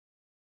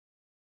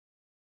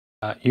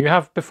You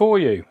have before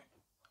you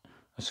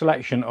a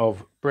selection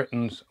of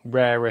Britain's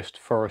rarest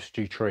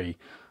forestry tree,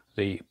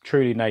 the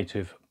truly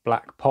native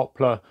black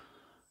poplar,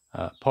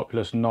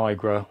 Populus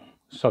nigra,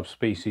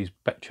 subspecies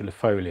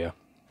betulifolia,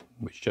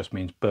 which just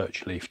means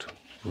birch-leafed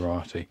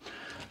variety.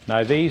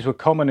 Now, these were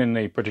common in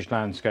the British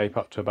landscape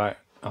up to about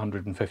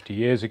 150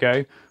 years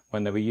ago,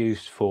 when they were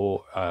used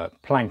for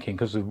planking.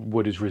 Because the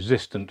wood is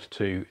resistant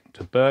to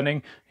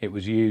burning, it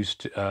was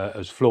used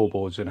as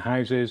floorboards in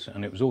houses,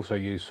 and it was also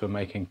used for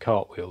making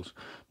cartwheels.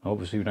 Now,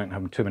 obviously we don't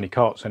have too many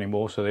carts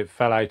anymore, so they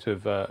fell out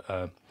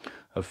of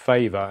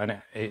favour,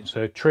 and it's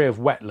a tree of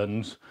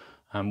wetlands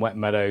and wet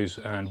meadows,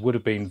 and would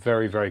have been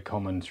very, very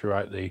common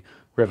throughout the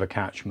river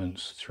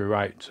catchments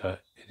throughout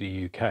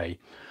the UK.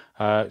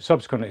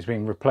 Subsequently, it's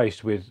being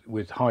replaced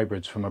with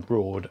hybrids from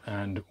abroad,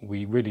 and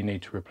we really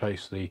need to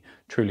replace the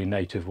truly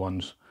native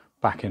ones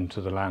back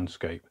into the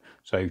landscape.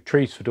 So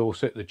Trees for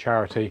Dorset, the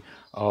charity,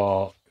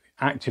 are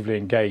actively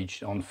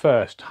engaged on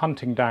first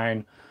hunting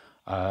down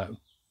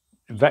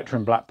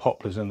veteran black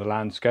poplars in the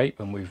landscape,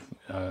 and we've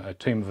a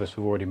team of us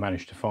have already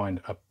managed to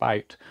find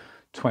about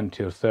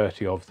 20 or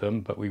 30 of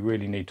them, but we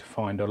really need to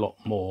find a lot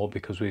more,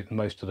 because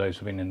most of those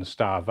have been in the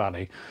Stour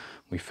Valley.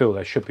 We feel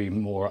there should be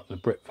more up the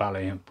Brit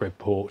Valley and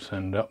Bridport,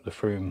 and up the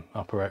Froome,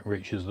 upper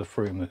reaches of the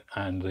Froome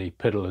and the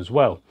Piddle as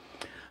well.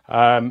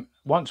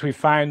 Once we've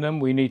found them,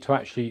 we need to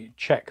actually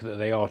check that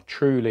they are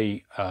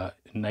truly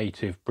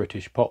native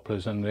British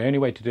poplars, and the only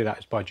way to do that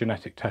is by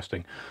genetic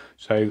testing.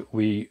 So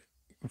we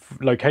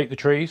locate the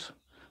trees,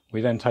 we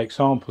then take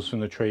samples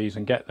from the trees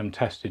and get them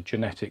tested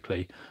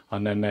genetically,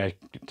 and then they're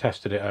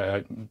tested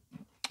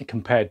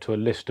compared to a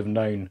list of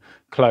known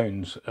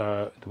clones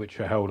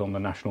which are held on the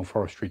National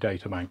Forestry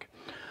Data Bank.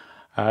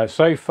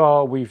 So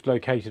far we've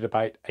located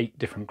about 8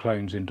 different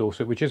clones in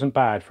Dorset, which isn't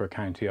bad for a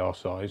county our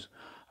size,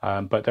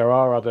 but there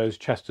are others.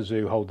 Chester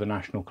Zoo hold the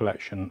national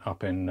collection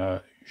up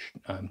in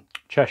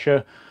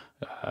Cheshire.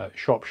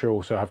 Shropshire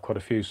also have quite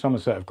a few,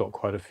 Somerset have got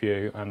quite a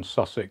few, and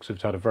Sussex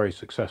has had a very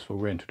successful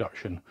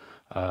reintroduction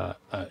over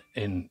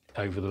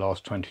the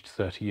last 20 to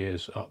 30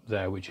 years up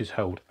there, which is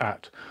held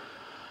at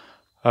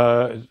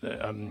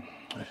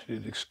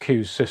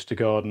Kew's sister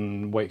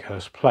garden,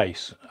 Wakehurst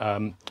Place.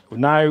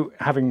 Now,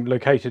 having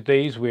located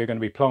these, we're going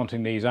to be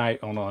planting these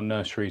out on our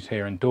nurseries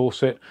here in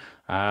Dorset,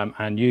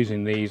 and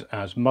using these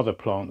as mother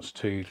plants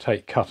to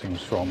take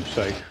cuttings from.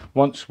 So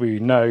once we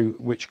know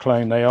which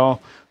clone they are,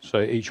 so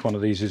each one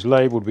of these is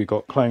labelled. We've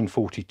got clone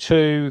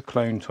 42,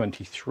 clone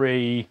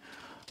 23,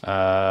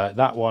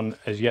 that one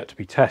is yet to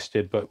be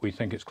tested, but we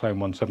think it's clone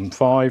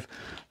 175,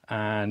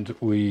 and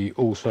we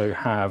also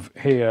have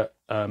here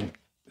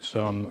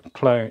some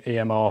clone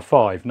EMR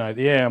 5. Now,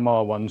 the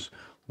EMR ones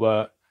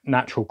were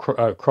natural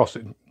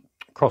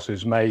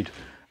crosses made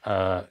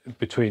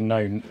between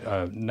known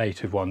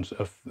native ones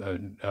of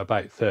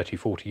about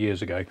 30-40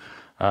 years ago,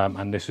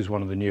 and this is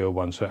one of the newer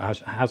ones, so it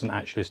hasn't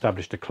actually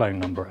established a clone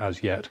number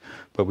as yet,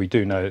 but we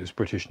do know it's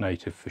British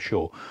native for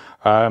sure.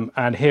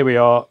 And here we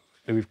are.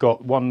 We've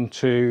got 1,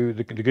 2.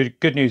 The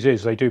good news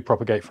is they do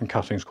propagate from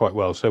cuttings quite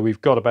well, so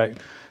we've got about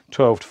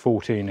 12 to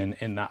 14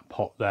 in that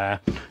pot there,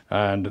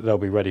 and they'll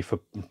be ready for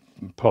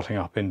plotting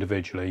up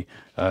individually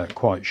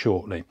quite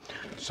shortly.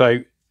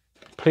 So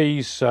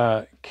please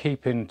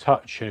keep in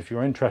touch if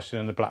you're interested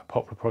in the Black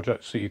Poplar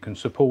project, so you can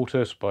support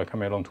us by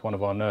coming along to one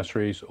of our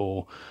nurseries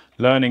or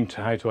learning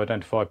how to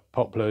identify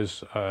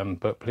poplars.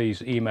 But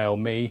please email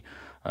me,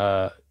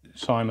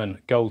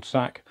 Simon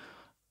Goldsack,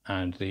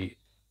 and the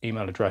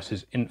email address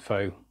is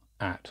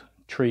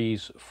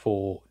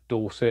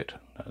info@treesfordorset,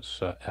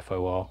 that's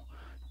FOR,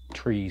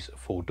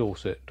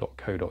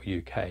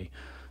 treesfordorset.co.uk,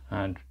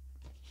 and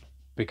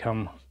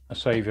become a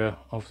saviour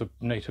of the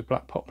native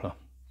black poplar.